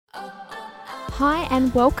Hi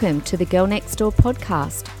and welcome to the Girl Next Door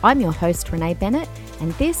podcast. I'm your host Renee Bennett,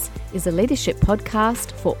 and this is a leadership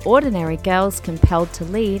podcast for ordinary girls compelled to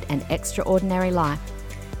lead an extraordinary life.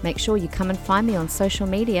 Make sure you come and find me on social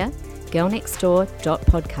media,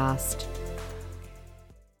 girlnextdoor.podcast.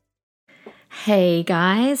 Hey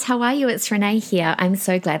guys, how are you? It's Renee here. I'm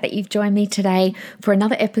so glad that you've joined me today for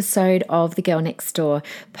another episode of the Girl Next Door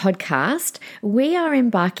podcast. We are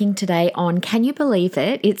embarking today on, can you believe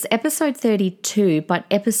it? It's episode 32, but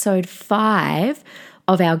episode 5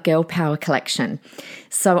 of our Girl Power collection.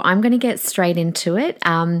 So I'm going to get straight into it.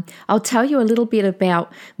 I'll tell you a little bit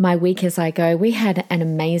about my week as I go. We had an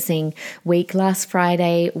amazing week. Last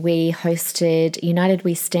Friday, we hosted United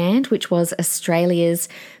We Stand, which was Australia's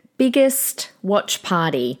biggest watch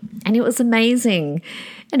party, and it was amazing.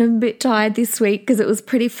 And I'm a bit tired this week because it was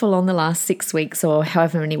pretty full on the last 6 weeks or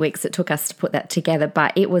however many weeks it took us to put that together,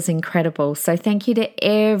 but it was incredible. So thank you to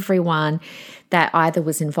everyone that either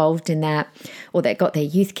was involved in that or that got their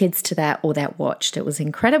youth kids to that or that watched. It was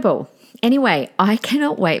incredible. Anyway, I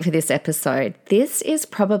cannot wait for this episode. This is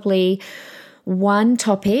probably one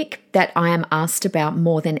topic that I am asked about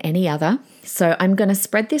more than any other. So I'm going to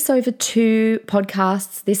spread this over 2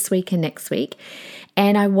 podcasts this week and next week.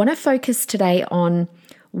 And I want to focus today on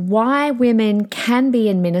why women can be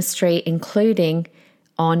in ministry, including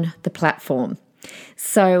on the platform.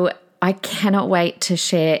 So I cannot wait to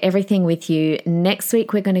share everything with you. Next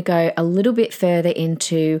week, we're going to go a little bit further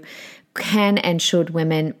into can and should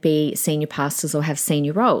women be senior pastors or have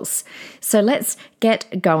senior roles? So let's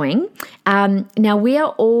get going. Now, we are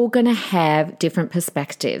all going to have different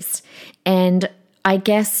perspectives. And I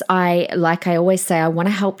guess like I always say, I want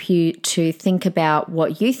to help you to think about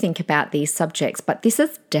what you think about these subjects. But this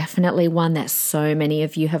is definitely one that so many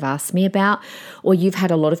of you have asked me about, or you've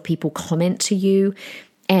had a lot of people comment to you.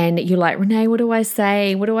 And you're like, Renee, what do I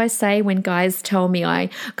say? What do I say when guys tell me I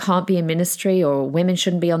can't be in ministry or women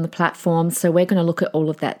shouldn't be on the platform? So we're going to look at all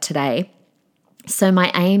of that today. So my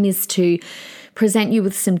aim is to present you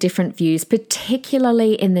with some different views,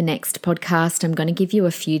 particularly in the next podcast. I'm going to give you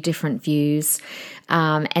a few different views.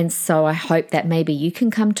 And so I hope that maybe you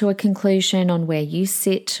can come to a conclusion on where you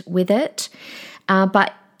sit with it.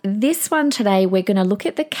 But this one today, we're going to look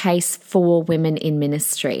at the case for women in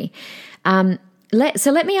ministry.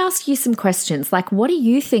 So let me ask you some questions. Like, what do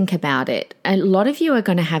you think about it? A lot of you are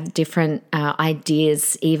going to have different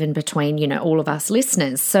ideas, even between, all of us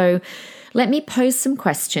listeners. So let me pose some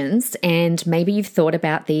questions, and maybe you've thought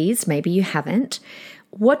about these, maybe you haven't.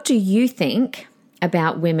 What do you think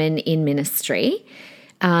about women in ministry?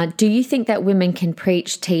 Do you think that women can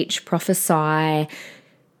preach, teach, prophesy?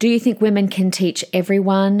 Do you think women can teach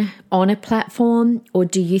everyone on a platform, or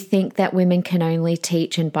do you think that women can only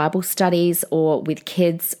teach in Bible studies or with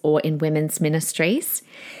kids or in women's ministries?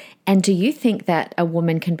 And do you think that a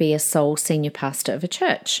woman can be a sole senior pastor of a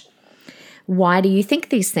church? Why do you think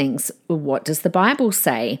these things? What does the Bible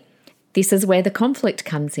say? This is where the conflict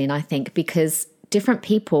comes in, I think, because different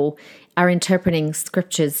people are interpreting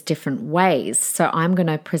scriptures different ways. So I'm going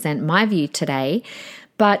to present my view today.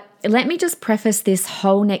 But let me just preface this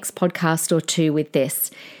whole next podcast or 2 with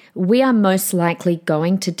this. We are most likely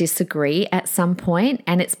going to disagree at some point,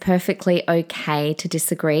 and it's perfectly okay to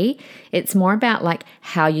disagree. It's more about like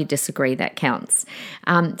how you disagree that counts.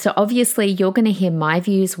 So obviously you're going to hear my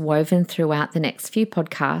views woven throughout the next few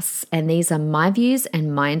podcasts, and these are my views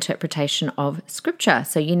and my interpretation of scripture.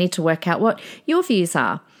 So you need to work out what your views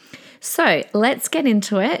are. So let's get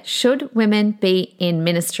into it. Should women be in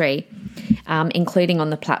ministry, including on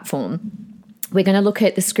the platform? We're going to look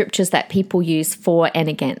at the scriptures that people use for and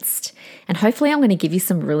against. And hopefully I'm going to give you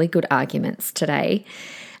some really good arguments today.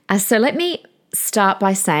 So let me start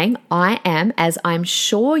by saying I am, as I'm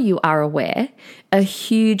sure you are aware, a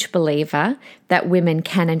huge believer that women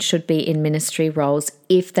can and should be in ministry roles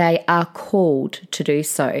if they are called to do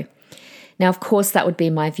so. Now, of course, that would be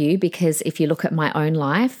my view, because if you look at my own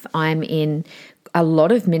life, I'm in a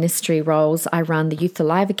lot of ministry roles. I run the Youth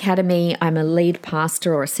Alive Academy. I'm a lead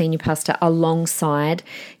pastor or a senior pastor alongside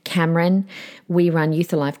Cameron. We run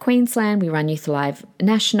Youth Alive Queensland. We run Youth Alive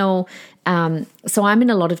National. So I'm in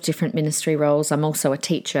a lot of different ministry roles. I'm also a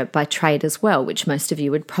teacher by trade as well, which most of you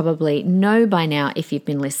would probably know by now if you've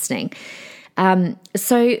been listening.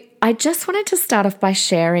 So I just wanted to start off by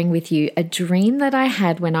sharing with you a dream that I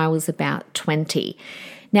had when I was about 20.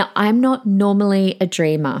 Now, I'm not normally a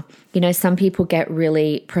dreamer. Some people get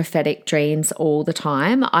really prophetic dreams all the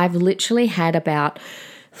time. I've literally had about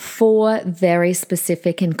 4 very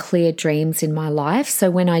specific and clear dreams in my life. So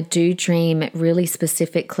when I do dream really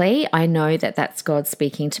specifically, I know that that's God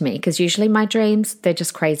speaking to me, because usually my dreams, they're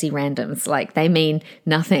just crazy randoms. Like they mean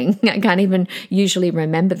nothing. I can't even usually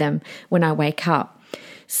remember them when I wake up.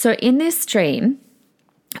 So in this dream,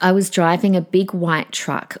 I was driving a big white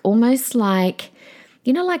truck, almost like,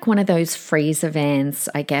 like one of those freezer vans,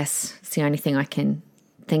 I guess. It's the only thing I can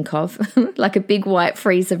think of, like a big white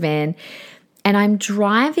freezer van. And I'm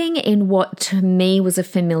driving in what to me was a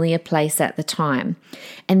familiar place at the time.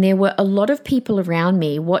 And there were a lot of people around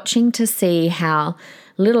me watching to see how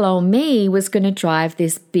little old me was going to drive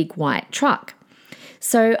this big white truck.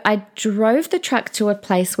 So I drove the truck to a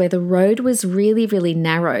place where the road was really, really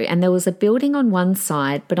narrow, and there was a building on one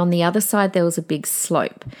side, but on the other side there was a big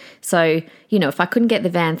slope. So, if I couldn't get the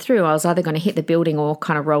van through, I was either going to hit the building or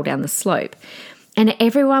kind of roll down the slope. And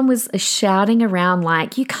everyone was shouting around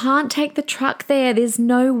like, you can't take the truck there. There's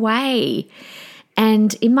no way.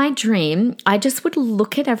 And in my dream, I just would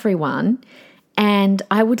look at everyone and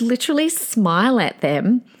I would literally smile at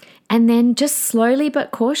them. And then just slowly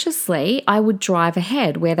but cautiously, I would drive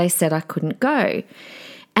ahead where they said I couldn't go.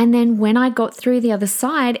 And then when I got through the other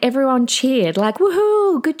side, everyone cheered like,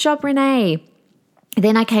 woohoo, good job, Renee.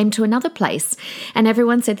 Then I came to another place and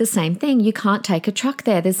everyone said the same thing. You can't take a truck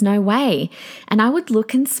there. There's no way. And I would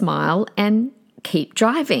look and smile and keep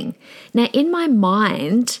driving. Now, in my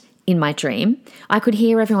mind, in my dream, I could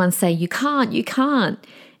hear everyone say, you can't, you can't.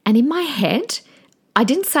 And in my head, I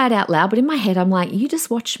didn't say it out loud, but in my head, I'm like, you just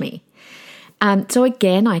watch me. So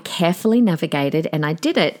again, I carefully navigated and I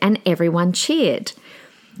did it and everyone cheered.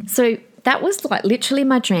 So that was like literally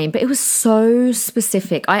my dream, but it was so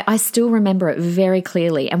specific. I still remember it very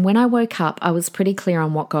clearly. And when I woke up, I was pretty clear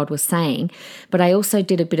on what God was saying, but I also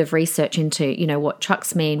did a bit of research into, what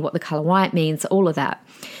trucks mean, what the color white means, all of that.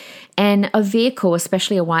 And a vehicle,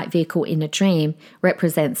 especially a white vehicle in a dream,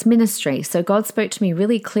 represents ministry. So God spoke to me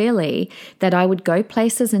really clearly that I would go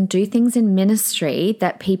places and do things in ministry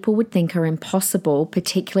that people would think are impossible,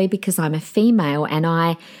 particularly because I'm a female and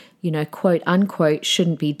I, quote unquote,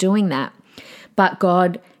 shouldn't be doing that. But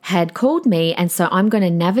God had called me, and so I'm going to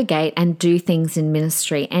navigate and do things in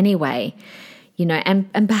ministry anyway.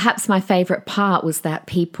 And perhaps my favorite part was that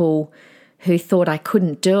people who thought I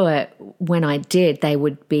couldn't do it, when I did, they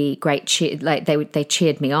would be great they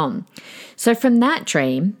cheered me on. So from that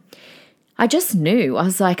dream, I just knew. I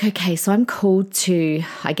was like, okay, so I'm called to,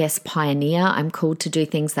 I guess, pioneer. I'm called to do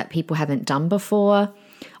things that people haven't done before.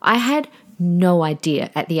 I had no idea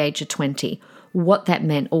at the age of 20 what that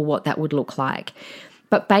meant or what that would look like.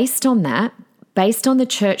 But based on that, based on the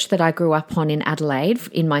church that I grew up on in Adelaide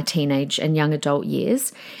in my teenage and young adult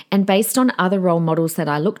years, and based on other role models that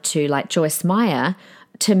I looked to, like Joyce Meyer,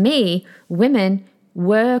 to me, women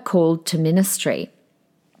were called to ministry.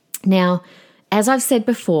 Now, as I've said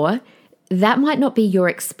before, that might not be your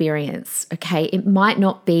experience, okay? It might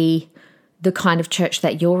not be the kind of church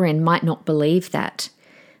that you're in, might not believe that.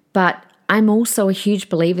 But I'm also a huge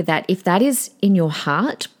believer that if that is in your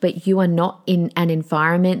heart, but you are not in an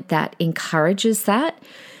environment that encourages that,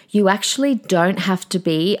 you actually don't have to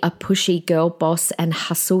be a pushy girl boss and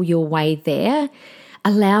hustle your way there.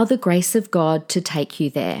 Allow the grace of God to take you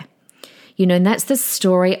there. And that's the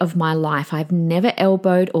story of my life. I've never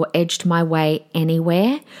elbowed or edged my way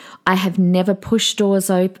anywhere. I have never pushed doors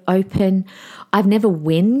open. I've never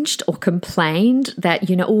whinged or complained that,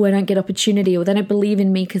 I don't get opportunity or they don't believe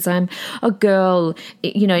in me because I'm a girl.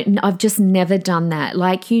 I've just never done that.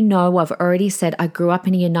 Like, I've already said I grew up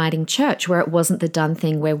in a uniting church where it wasn't the done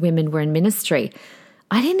thing where women were in ministry.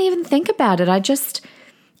 I didn't even think about it.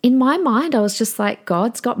 In my mind, I was just like,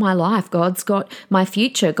 God's got my life. God's got my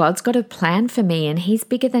future. God's got a plan for me, and He's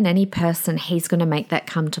bigger than any person. He's going to make that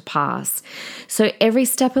come to pass. So every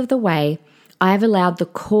step of the way, I have allowed the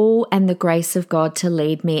call and the grace of God to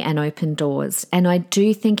lead me and open doors. And I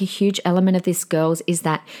do think a huge element of this, girls, is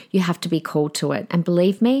that you have to be called to it. And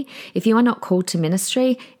believe me, if you are not called to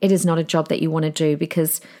ministry, it is not a job that you want to do,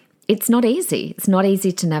 because it's not easy. It's not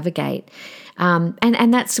easy to navigate.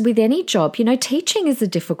 And that's with any job. Teaching is a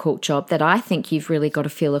difficult job that I think you've really got to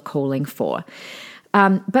feel a calling for.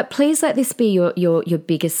 But please let this be your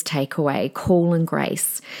biggest takeaway, call and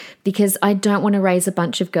grace, because I don't want to raise a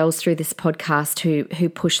bunch of girls through this podcast who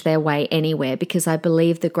push their way anywhere, because I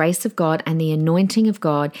believe the grace of God and the anointing of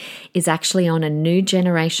God is actually on a new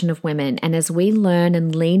generation of women. And as we learn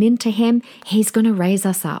and lean into Him, He's going to raise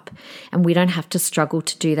us up, and we don't have to struggle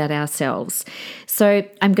to do that ourselves. So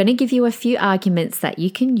I'm going to give you a few arguments that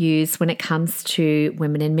you can use when it comes to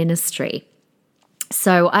women in ministry.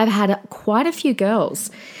 So I've had quite a few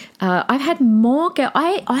girls. I've had more girls.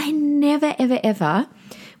 I never, ever, ever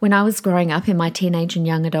When I was growing up in my teenage and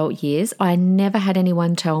young adult years, I never had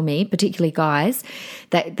anyone tell me, particularly guys,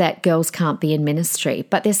 that girls can't be in ministry.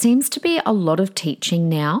 But there seems to be a lot of teaching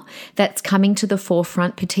now that's coming to the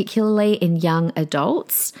forefront, particularly in young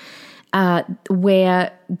adults,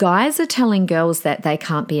 where guys are telling girls that they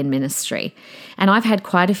can't be in ministry. And I've had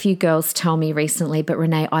quite a few girls tell me recently, but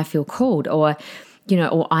Renee, I feel called, or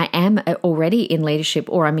I am already in leadership,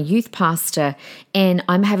 or I'm a youth pastor, and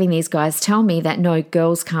I'm having these guys tell me that no,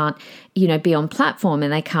 girls can't, be on platform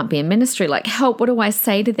and they can't be in ministry. Like, help, what do I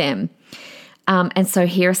say to them? And so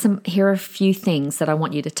here are a few things that I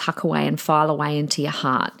want you to tuck away and file away into your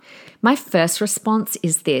heart. My first response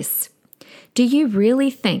is this: do you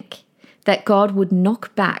really think that God would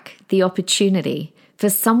knock back the opportunity for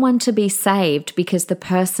someone to be saved because the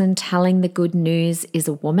person telling the good news is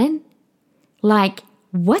a woman? Like,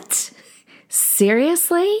 what?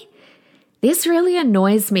 Seriously? This really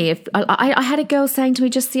annoys me. If I had a girl saying to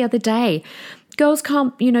me just the other day, girls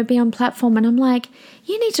can't, be on platform. And I'm like,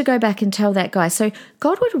 you need to go back and tell that guy. So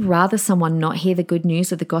God would rather someone not hear the good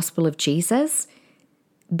news of the gospel of Jesus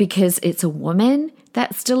because it's a woman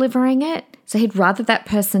that's delivering it. So he'd rather that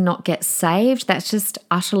person not get saved. That's just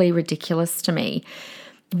utterly ridiculous to me.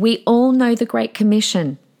 We all know the Great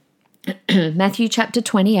Commission. Matthew chapter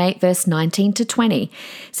 28, verse 19 to 20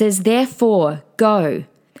 says, "Therefore, go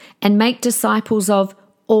and make disciples of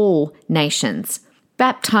all nations,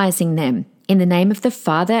 baptizing them in the name of the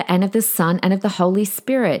Father and of the Son and of the Holy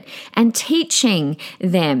Spirit, and teaching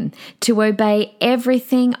them to obey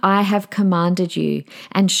everything I have commanded you.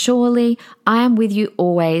 And surely I am with you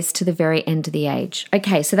always to the very end of the age."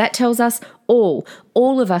 Okay, so that tells us all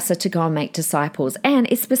of us are to go and make disciples. And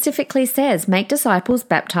it specifically says, make disciples,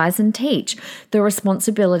 baptize and teach. The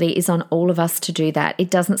responsibility is on all of us to do that. It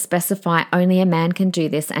doesn't specify only a man can do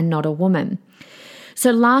this and not a woman.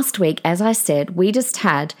 So last week, as I said, we just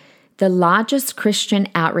had the largest Christian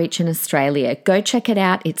outreach in Australia. Go check it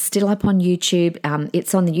out. It's still up on YouTube.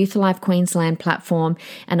 It's on the Youth Alive Queensland platform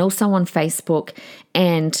and also on Facebook.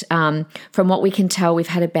 And from what we can tell, we've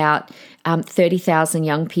had about 30,000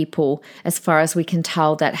 young people, as far as we can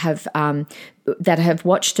tell, that have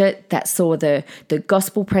watched it, that saw the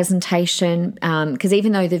gospel presentation. Because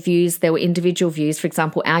even though there were individual views, for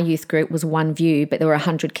example, our youth group was one view, but there were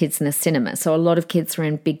 100 kids in the cinema. So a lot of kids were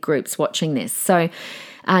in big groups watching this. So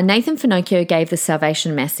Nathan Finocchio gave the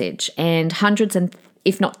salvation message, and hundreds and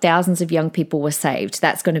if not thousands of young people were saved.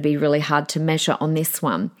 That's going to be really hard to measure on this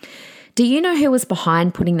one. Do you know who was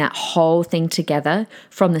behind putting that whole thing together,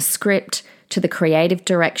 from the script to the creative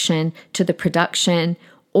direction to the production,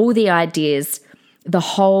 all the ideas, the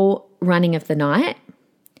whole running of the night?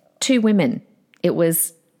 2 women. It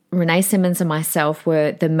was Renee Simmons and myself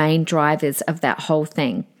were the main drivers of that whole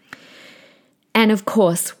thing. And of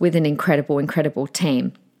course, with an incredible, incredible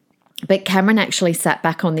team. But Cameron actually sat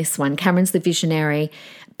back on this one. Cameron's the visionary,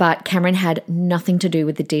 but Cameron had nothing to do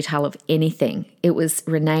with the detail of anything. It was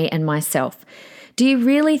Renee and myself. Do you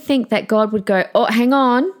really think that God would go, oh, hang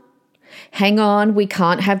on, we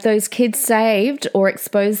can't have those kids saved or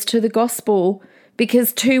exposed to the gospel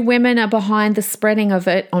because 2 women are behind the spreading of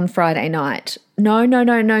it on Friday night?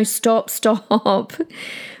 No, stop.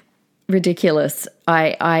 Ridiculous.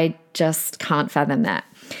 I just can't fathom that.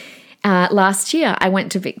 Last year, I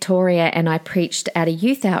went to Victoria and I preached at a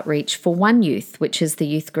youth outreach for One Youth, which is the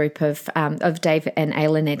youth group of Dave and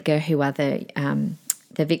Aileen Edgar, who are the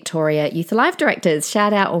Victoria Youth Alive directors.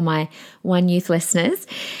 Shout out all my One Youth listeners.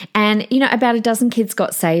 And, about a dozen kids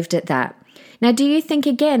got saved at that. Now, do you think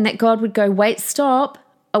again that God would go, wait, stop,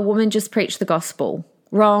 a woman just preached the gospel?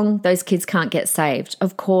 Wrong, those kids can't get saved.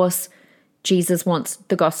 Of course, Jesus wants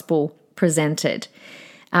the gospel presented.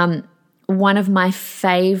 One of my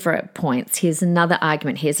favorite points, here's another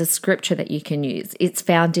argument, here's a scripture that you can use. It's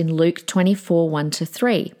found in Luke 24,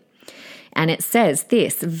 1-3. And it says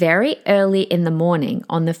this: very early in the morning,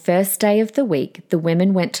 on the first day of the week, the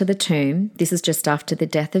women went to the tomb. This is just after the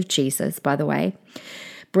death of Jesus, by the way,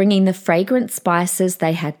 bringing the fragrant spices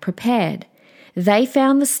they had prepared. They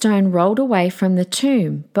found the stone rolled away from the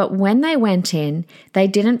tomb, but when they went in, they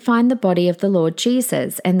didn't find the body of the Lord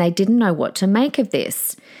Jesus, and they didn't know what to make of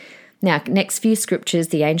this. Now, next few scriptures,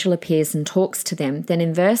 the angel appears and talks to them. Then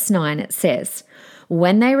in verse 9 it says,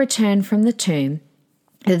 when they returned from the tomb,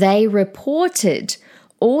 they reported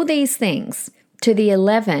all these things to the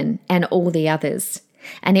 11 and all the others.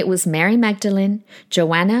 And it was Mary Magdalene,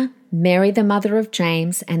 Joanna, Mary the mother of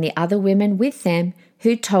James, and the other women with them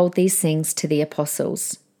who told these things to the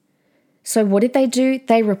apostles. So what did they do?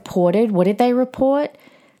 They reported. What did they report?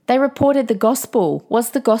 They reported the gospel. What's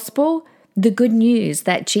the gospel? The good news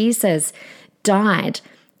that Jesus died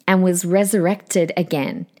and was resurrected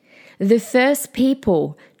again. The first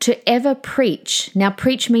people to ever preach. Now,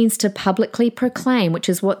 preach means to publicly proclaim, which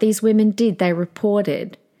is what these women did. They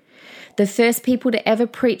reported. The first people to ever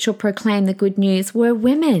preach or proclaim the good news were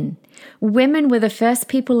women. Women were the first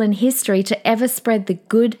people in history to ever spread the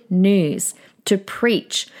good news, to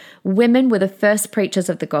preach. Women were the first preachers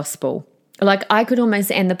of the gospel. Like, I could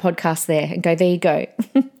almost end the podcast there and go, there you go.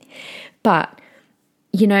 But,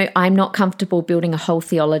 I'm not comfortable building a whole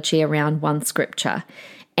theology around one scripture.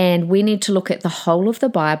 And we need to look at the whole of the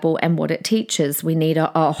Bible and what it teaches. We need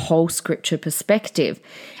a whole scripture perspective.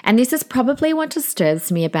 And this is probably what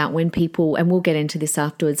disturbs me about when people, and we'll get into this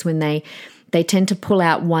afterwards, when they tend to pull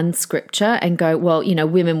out one scripture and go, well,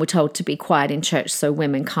 women were told to be quiet in church, so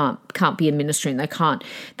women can't be in ministry and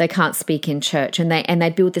they can't speak in church. And they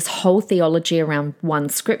build this whole theology around one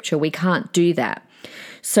scripture. We can't do that.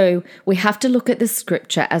 So we have to look at the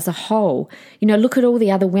scripture as a whole. Look at all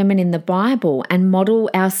the other women in the Bible and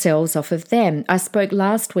model ourselves off of them. I spoke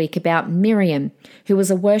last week about Miriam, who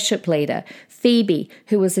was a worship leader, Phoebe,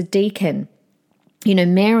 who was a deacon,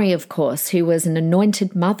 Mary, of course, who was an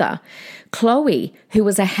anointed mother, Chloe, who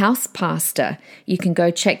was a house pastor. You can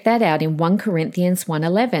go check that out in 1 Corinthians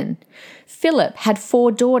 1:11. Philip had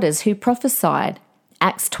 4 daughters who prophesied.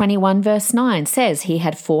 Acts 21 verse 9 says he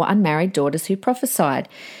had 4 unmarried daughters who prophesied.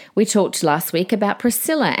 We talked last week about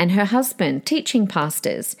Priscilla and her husband, teaching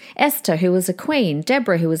pastors, Esther, who was a queen,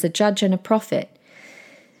 Deborah, who was a judge and a prophet.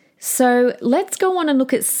 So let's go on and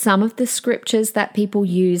look at some of the scriptures that people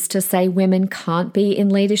use to say women can't be in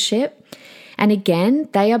leadership. And again,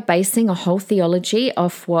 they are basing a whole theology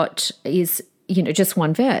off what is, just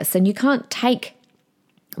one verse. And you can't take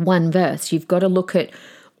one verse. You've got to look at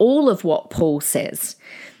all of what Paul says.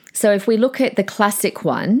 So if we look at the classic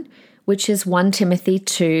one, which is 1 Timothy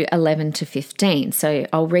 2:11-15. So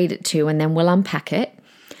I'll read it to you and then we'll unpack it.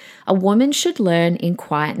 A woman should learn in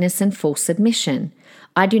quietness and full submission.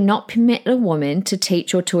 I do not permit a woman to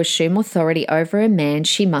teach or to assume authority over a man.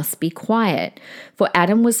 She must be quiet. For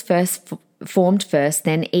Adam was formed first,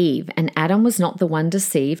 then Eve. And Adam was not the one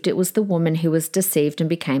deceived. It was the woman who was deceived and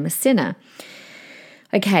became a sinner.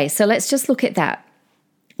 Okay, so let's just look at that.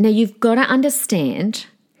 Now, you've got to understand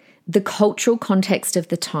the cultural context of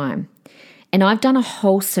the time. And I've done a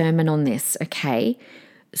whole sermon on this, okay?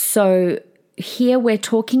 So here we're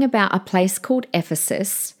talking about a place called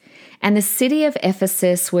Ephesus, and the city of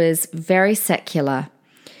Ephesus was very secular.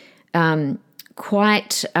 It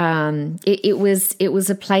was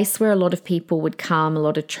a place where a lot of people would come, a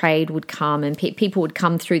lot of trade would come, and people would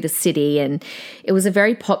come through the city, and it was a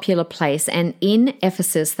very popular place. And in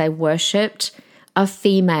Ephesus, they worshipped a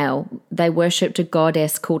female. They worshipped a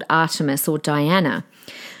goddess called Artemis or Diana.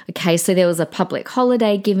 Okay, so there was a public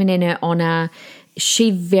holiday given in her honor.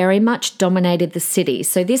 She very much dominated the city.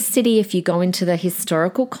 So this city, if you go into the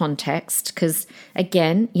historical context, because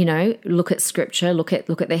again, look at scripture, look at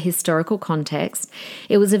the historical context,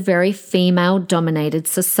 it was a very female-dominated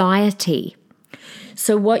society.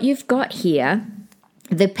 So what you've got here,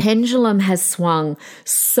 the pendulum has swung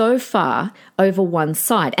so far over one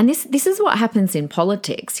side. And this is what happens in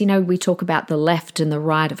politics. We talk about the left and the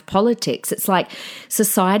right of politics. It's like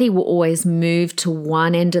society will always move to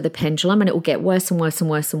one end of the pendulum and it will get worse and worse and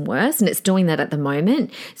worse and worse. And it's doing that at the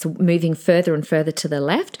moment. It's moving further and further to the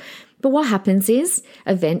left. But what happens is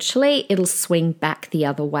eventually it'll swing back the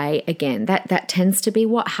other way again. That tends to be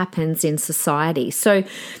what happens in society. So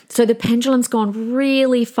the pendulum's gone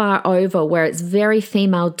really far over where it's very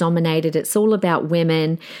female dominated. It's all about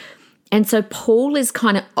women. And so Paul is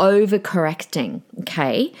kind of overcorrecting,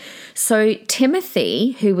 okay? So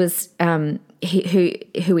Timothy, who was who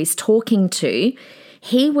he's talking to,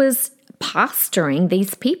 he was pastoring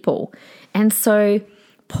these people. And so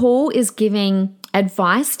Paul is giving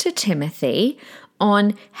advice to Timothy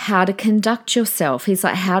on how to conduct yourself. He's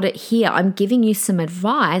like, I'm giving you some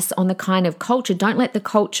advice on the kind of culture. Don't let the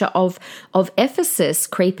culture of Ephesus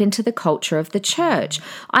creep into the culture of the church.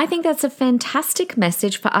 I think that's a fantastic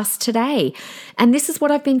message for us today. And this is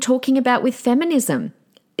what I've been talking about with feminism.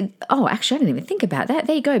 Oh, actually, I didn't even think about that.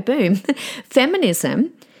 There you go, boom.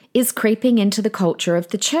 Feminism is creeping into the culture of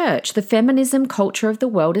the church. The feminism culture of the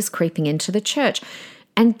world is creeping into the church.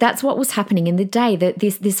 And that's what was happening in the day, that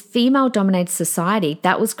this female-dominated society,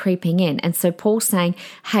 that was creeping in. And so Paul's saying,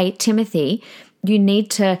 hey, Timothy, you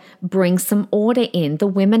need to bring some order in. The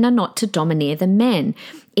women are not to domineer the men.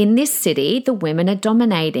 In this city, the women are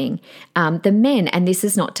dominating the men, and this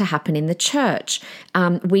is not to happen in the church.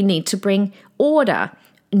 We need to bring order,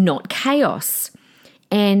 not chaos.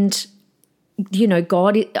 And,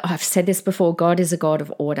 God, I've said this before, God is a God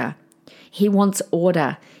of order. He wants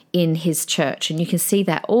order in his church. And you can see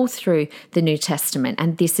that all through the New Testament.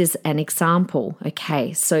 And this is an example.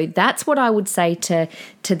 Okay, so that's what I would say to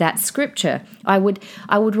that scripture. I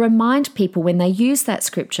would remind people when they use that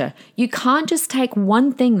scripture, you can't just take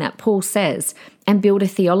one thing that Paul says and build a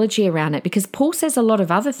theology around it, because Paul says a lot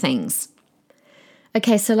of other things.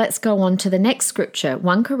 Okay, so let's go on to the next scripture,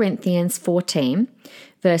 1 Corinthians 14,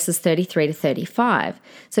 verses 33 to 35.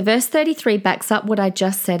 So verse 33 backs up what I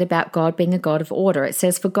just said about God being a God of order. It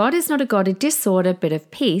says, "For God is not a God of disorder, but of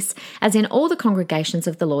peace, as in all the congregations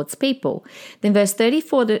of the Lord's people." Then verse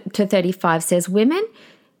 34 to 35 says, "Women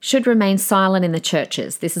should remain silent in the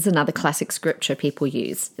churches." This is another classic scripture people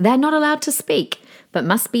use. "They're not allowed to speak, but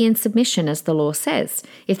must be in submission, as the law says.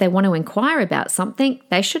 If they want to inquire about something,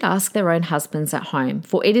 they should ask their own husbands at home,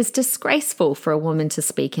 for it is disgraceful for a woman to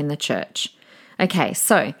speak in the church." Okay,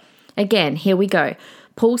 so again, here we go.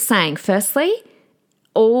 Paul's saying, firstly,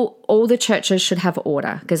 all the churches should have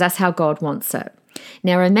order, because that's how God wants it.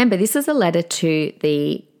 Now remember, this is a letter to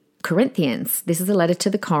the Corinthians. This is a letter to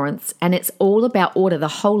the Corinths, and it's all about order. The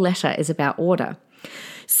whole letter is about order.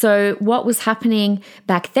 So what was happening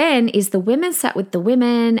back then is the women sat with the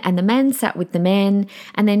women and the men sat with the men.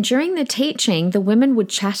 And then during the teaching, the women would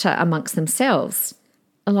chatter amongst themselves.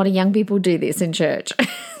 A lot of young people do this in church.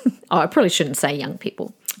 Oh, I probably shouldn't say young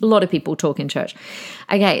people. A lot of people talk in church.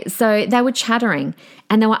 Okay, so they were chattering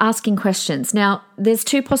and they were asking questions. Now, there's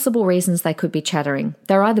two possible reasons they could be chattering.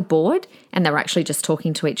 They're either bored and they're actually just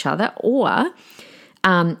talking to each other, or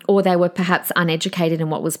they were perhaps uneducated in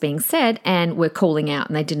what was being said and were calling out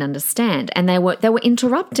and they didn't understand. And they were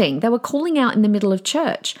interrupting. They were calling out in the middle of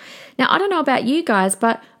church. Now, I don't know about you guys,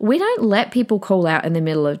 but we don't let people call out in the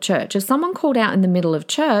middle of church. If someone called out in the middle of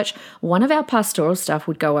church, one of our pastoral staff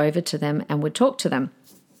would go over to them and would talk to them,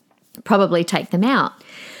 probably take them out.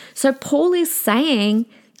 So Paul is saying,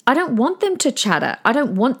 I don't want them to chatter. I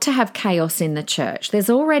don't want to have chaos in the church. There's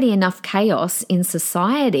already enough chaos in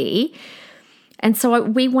society. And so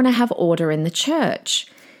we want to have order in the church.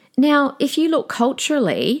 Now, if you look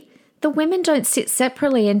culturally, the women don't sit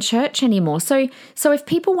separately in church anymore. So if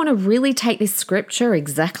people want to really take this scripture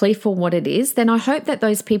exactly for what it is, then I hope that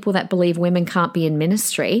those people that believe women can't be in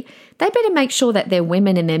ministry, they better make sure that their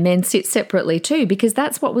women and their men sit separately too, because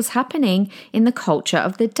that's what was happening in the culture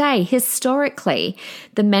of the day. Historically,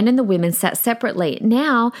 the men and the women sat separately.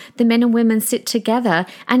 Now, the men and women sit together,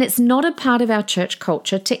 and it's not a part of our church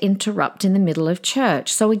culture to interrupt in the middle of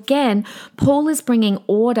church. So again, Paul is bringing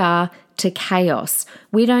order to chaos.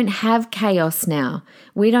 We don't have chaos now.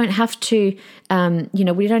 We don't have to,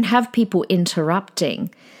 we don't have people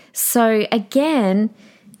interrupting. So again,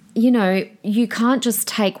 you can't just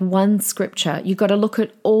take one scripture. You've got to look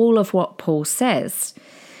at all of what Paul says.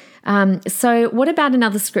 So what about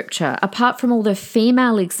another scripture? Apart from all the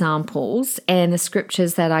female examples and the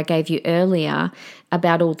scriptures that I gave you earlier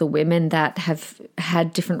about all the women that have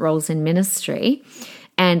had different roles in ministry,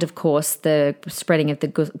 and of course the spreading of the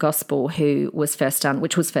gospel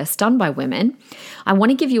which was first done by women, I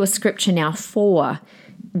want to give you a scripture now for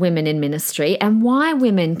women in ministry and why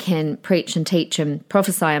women can preach and teach and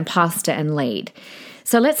prophesy and pastor and lead.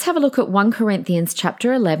 So let's have a look at 1 Corinthians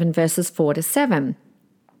chapter 11, verses 4 to 7.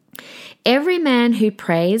 "Every man who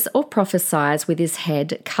prays or prophesies with his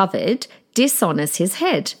head covered dishonors his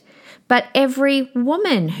head. But every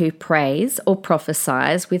woman who prays or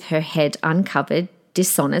prophesies with her head uncovered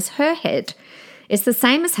dishonors her head. It's the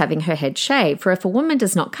same as having her head shaved. For if a woman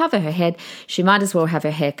does not cover her head, she might as well have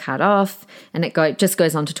her hair cut off." And it just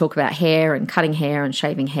goes on to talk about hair and cutting hair and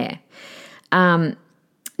shaving hair.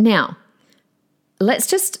 Now, let's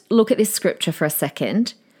just look at this scripture for a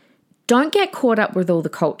second. Don't get caught up with all the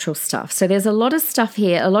cultural stuff. So there's a lot of stuff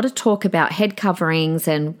here, a lot of talk about head coverings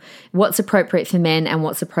and what's appropriate for men and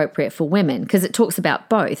what's appropriate for women, because it talks about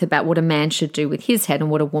both, about what a man should do with his head and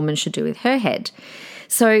what a woman should do with her head.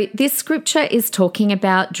 So this scripture is talking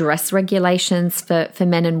about dress regulations for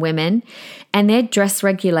men and women, and their dress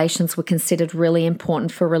regulations were considered really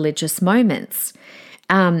important for religious moments.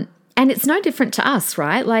 And it's no different to us,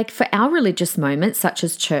 right? Like for our religious moments, such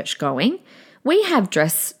as church going, we have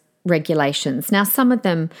dress regulations. Now, some of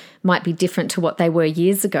them might be different to what they were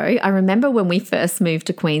years ago. I remember when we first moved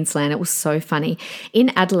to Queensland, it was so funny. In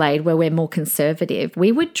Adelaide, where we're more conservative,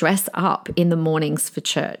 we would dress up in the mornings for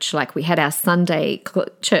church. Like we had our Sunday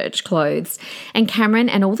church clothes, and Cameron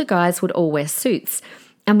and all the guys would all wear suits.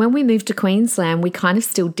 And when we moved to Queensland, we kind of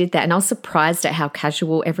still did that. And I was surprised at how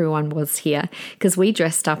casual everyone was here because we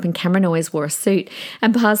dressed up and Cameron always wore a suit.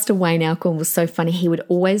 And Pastor Wayne Alcorn was so funny. He would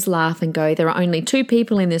always laugh and go, "There are only two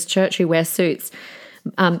people in this church who wear suits,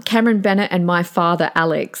 Cameron Bennett and my father,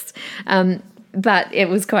 Alex." But it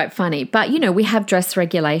was quite funny. But, we have dress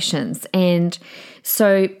regulations. And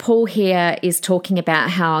so Paul here is talking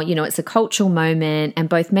about how, it's a cultural moment and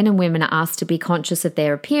both men and women are asked to be conscious of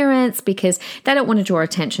their appearance because they don't want to draw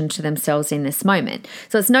attention to themselves in this moment.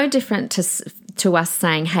 So it's no different to us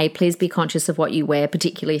saying, hey, please be conscious of what you wear,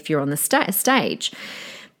 particularly if you're on the stage.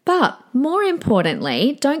 But more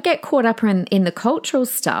importantly, don't get caught up in the cultural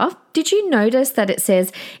stuff. Did you notice that it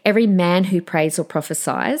says every man who prays or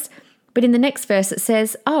prophesies? But in the next verse, it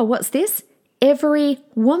says, oh, what's this? Every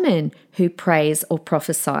woman who prays or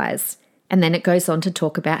prophesies. And then it goes on to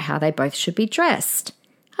talk about how they both should be dressed.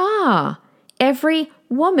 Every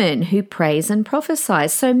woman who prays and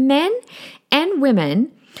prophesies. So men and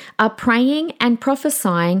women are praying and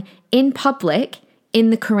prophesying in public in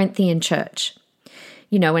the Corinthian church.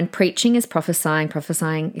 And preaching is prophesying,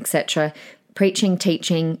 etc., preaching,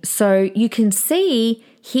 teaching. So you can see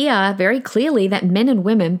here very clearly that men and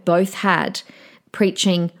women both had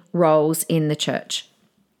preaching roles in the church.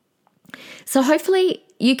 So hopefully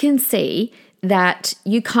you can see that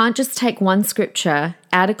you can't just take one scripture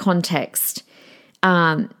out of context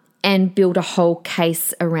and build a whole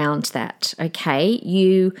case around that, okay?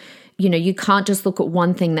 You can't just look at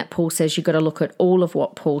one thing that Paul says. You've got to look at all of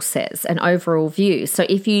what Paul says, an overall view. So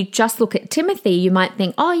if you just look at Timothy, you might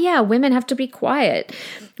think, oh yeah, women have to be quiet.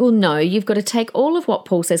 Well, no, you've got to take all of what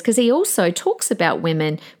Paul says because he also talks about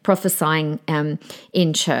women prophesying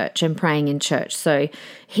in church and praying in church. So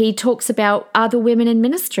he talks about other women in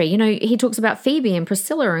ministry. He talks about Phoebe and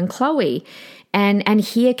Priscilla and Chloe and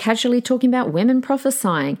here casually talking about women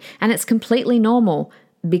prophesying. And it's completely normal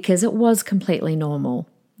because it was completely normal.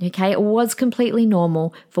 Okay, it was completely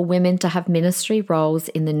normal for women to have ministry roles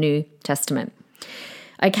in the New Testament.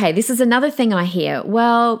 Okay, this is another thing I hear.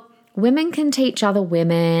 Well, women can teach other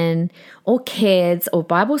women or kids or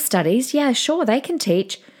Bible studies. Yeah, sure, they can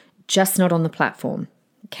teach, just not on the platform.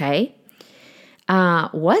 Okay,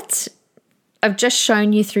 what? I've just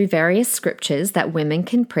shown you through various scriptures that women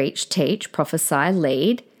can preach, teach, prophesy,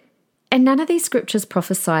 lead, and none of these scriptures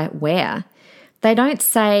prophesy where. They don't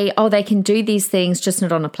say, oh, they can do these things, just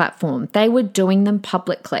not on a platform. They were doing them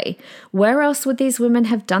publicly. Where else would these women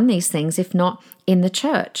have done these things if not in the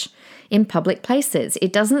church, in public places?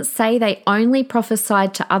 It doesn't say they only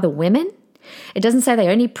prophesied to other women. It doesn't say they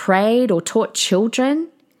only prayed or taught children.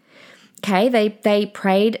 Okay, they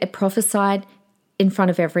prayed and prophesied in front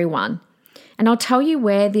of everyone. And I'll tell you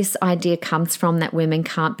where this idea comes from that women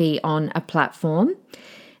can't be on a platform.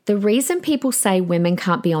 The reason people say women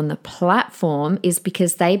can't be on the platform is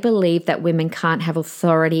because they believe that women can't have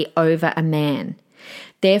authority over a man.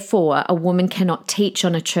 Therefore, a woman cannot teach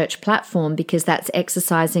on a church platform because that's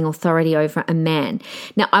exercising authority over a man.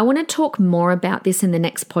 Now, I want to talk more about this in the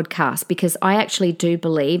next podcast because I actually do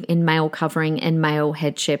believe in male covering and male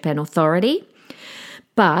headship and authority.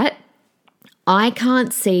 But I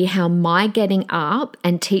can't see how my getting up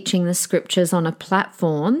and teaching the scriptures on a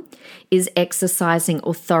platform is exercising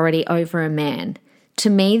authority over a man.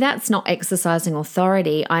 To me, that's not exercising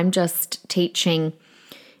authority. I'm just teaching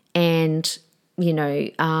and,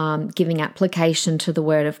 giving application to the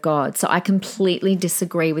word of God. So I completely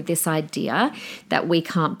disagree with this idea that we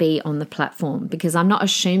can't be on the platform because I'm not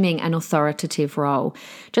assuming an authoritative role.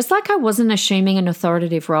 Just like I wasn't assuming an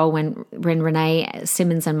authoritative role when Renee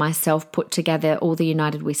Simmons and myself put together all the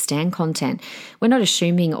United We Stand content. We're not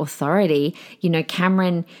assuming authority.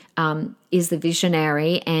 Cameron is the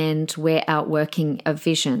visionary and we're out working a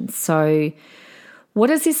vision. So what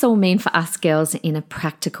does this all mean for us girls in a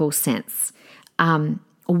practical sense?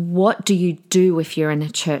 What do you do if you're in a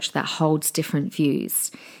church that holds different views?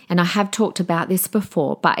 And I have talked about this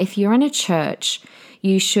before, but if you're in a church,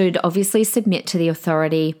 you should obviously submit to the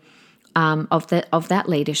authority of that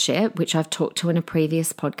leadership, which I've talked to in a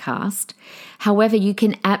previous podcast. However, you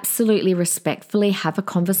can absolutely respectfully have a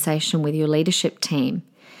conversation with your leadership team,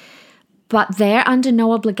 but they're under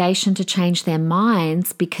no obligation to change their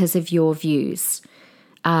minds because of your views.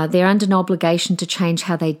 They're under no obligation to change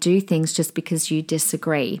how they do things just because you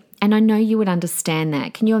disagree. And I know you would understand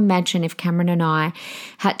that. Can you imagine if Cameron and I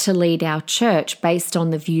had to lead our church based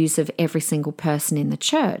on the views of every single person in the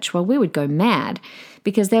church? Well, we would go mad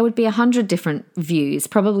because there would be 100 different views,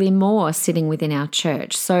 probably more, sitting within our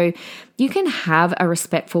church. So you can have a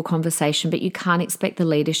respectful conversation, but you can't expect the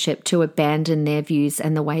leadership to abandon their views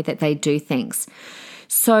and the way that they do things.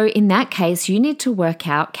 So in that case, you need to work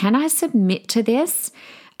out, can I submit to this?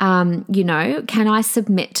 Can I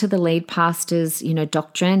submit to the lead pastor's,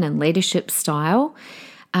 doctrine and leadership style?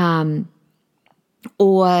 Or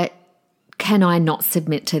can I not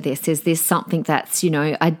submit to this? Is this something that's,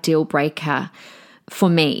 a deal breaker for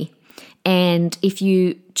me? And if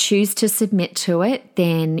you choose to submit to it,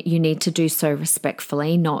 then you need to do so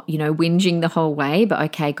respectfully, not, whinging the whole way, but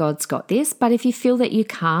okay, God's got this. But if you feel that you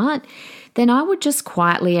can't, then I would just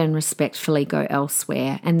quietly and respectfully go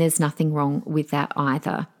elsewhere. And there's nothing wrong with that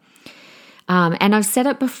either. And I've said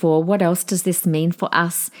it before, what else does this mean for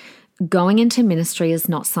us? Going into ministry is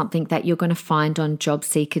not something that you're going to find on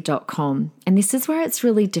jobseeker.com. And this is where it's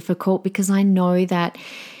really difficult, because I know that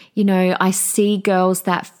I see girls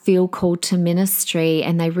that feel called to ministry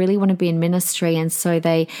and they really want to be in ministry. And so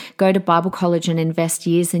they go to Bible college and invest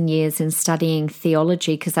years and years in studying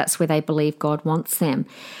theology because that's where they believe God wants them.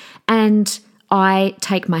 And I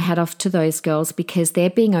take my hat off to those girls because they're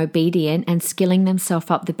being obedient and skilling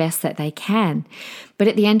themselves up the best that they can. But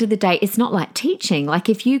at the end of the day, it's not like teaching. Like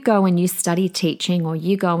if you go and you study teaching, or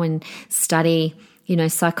you go and study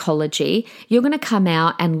psychology, you're going to come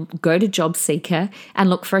out and go to Job Seeker and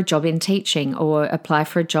look for a job in teaching or apply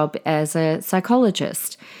for a job as a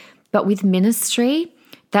psychologist. But with ministry,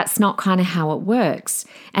 that's not kind of how it works.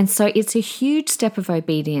 And so it's a huge step of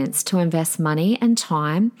obedience to invest money and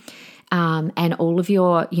time and all of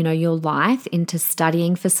your life into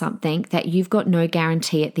studying for something that you've got no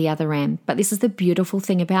guarantee at the other end. But this is the beautiful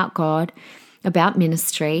thing about God, about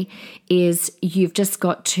ministry, is you've just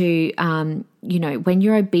got to, when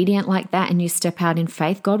you're obedient like that and you step out in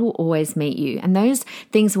faith, God will always meet you. And those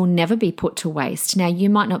things will never be put to waste. Now, you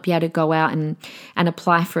might not be able to go out and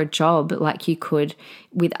apply for a job like you could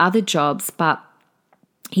with other jobs, but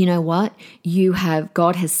you know what?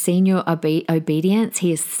 God has seen your obedience.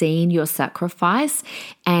 He has seen your sacrifice.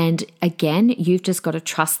 And again, you've just got to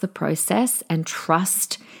trust the process and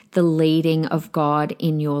trust the leading of God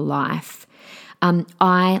in your life.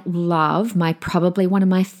 I love probably one of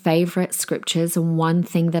my favorite scriptures, and one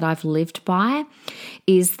thing that I've lived by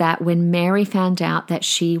is that when Mary found out that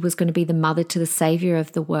she was going to be the mother to the Savior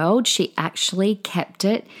of the world, she actually kept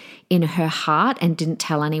it in her heart and didn't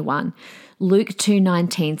tell anyone. Luke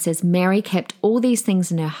 2:19 says, Mary kept all these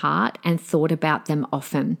things in her heart and thought about them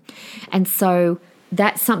often. And so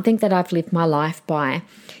that's something that I've lived my life by,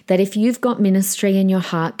 that if you've got ministry in your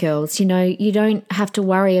heart, girls, you don't have to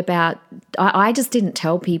worry about, I just didn't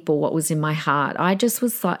tell people what was in my heart. I just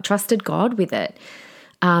was trusted God with it.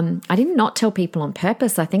 I did not tell people on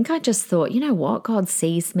purpose. I think I just thought, you know what, God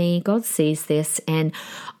sees me, God sees this. And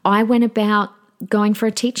I went about going for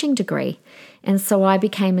a teaching degree. And so I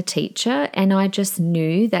became a teacher, and I just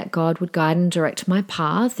knew that God would guide and direct my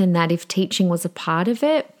path, and that if teaching was a part of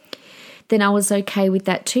it, then I was okay with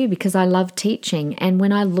that too, because I love teaching. And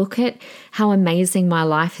when I look at how amazing my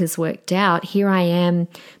life has worked out, here I am,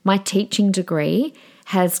 my teaching degree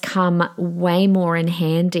has come way more in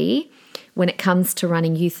handy when it comes to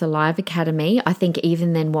running Youth Alive Academy, I think,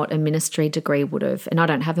 even than what a ministry degree would have. And I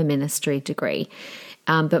don't have a ministry degree.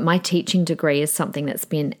 But my teaching degree is something that's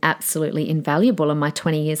been absolutely invaluable in my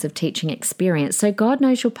 20 years of teaching experience. So God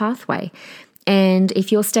knows your pathway. And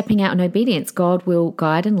if you're stepping out in obedience, God will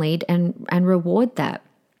guide and lead and reward that.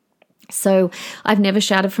 So I've never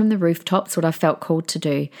shouted from the rooftops what I felt called to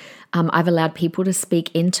do. I've allowed people to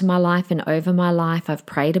speak into my life and over my life. I've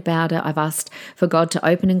prayed about it. I've asked for God to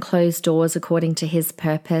open and close doors according to His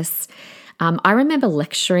purpose. I remember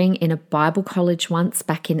lecturing in a Bible college once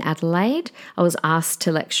back in Adelaide. I was asked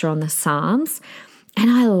to lecture on the Psalms, and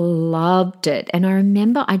I loved it. And I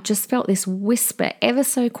remember I just felt this whisper ever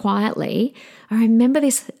so quietly. I remember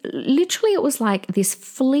this, literally it was like this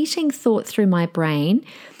fleeting thought through my brain.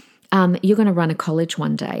 You're going to run a college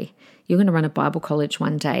one day. You're going to run a Bible college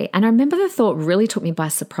one day. And I remember the thought really took me by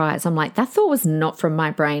surprise. I'm like, that thought was not from my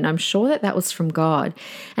brain. I'm sure that was from God.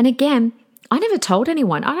 And again, I never told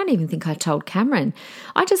anyone. I don't even think I told Cameron.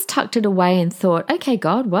 I just tucked it away and thought, okay,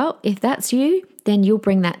 God, well, if that's you, then you'll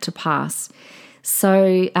bring that to pass.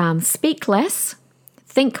 So speak less,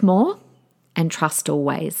 think more, and trust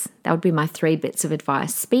always. That would be my 3 bits of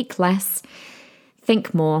advice. Speak less,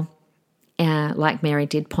 think more, like Mary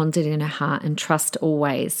did, ponder it in her heart, and trust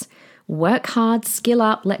always. Work hard, skill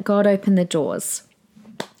up, let God open the doors.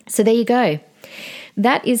 So there you go.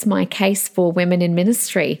 That is my case for women in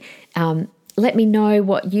ministry. Let me know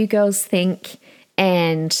what you girls think.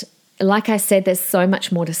 And like I said, there's so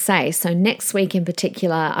much more to say. So next week in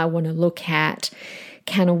particular, I want to look at,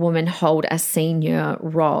 can a woman hold a senior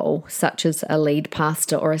role, such as a lead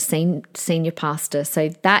pastor or a senior pastor? So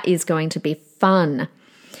that is going to be fun.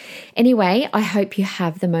 Anyway, I hope you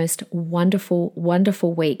have the most wonderful,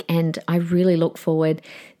 wonderful week. And I really look forward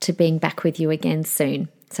to being back with you again soon.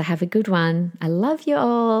 So have a good one. I love you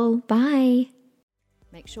all. Bye.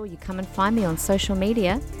 Make sure you come and find me on social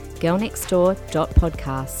media,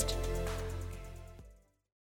 girlnextdoor.podcast.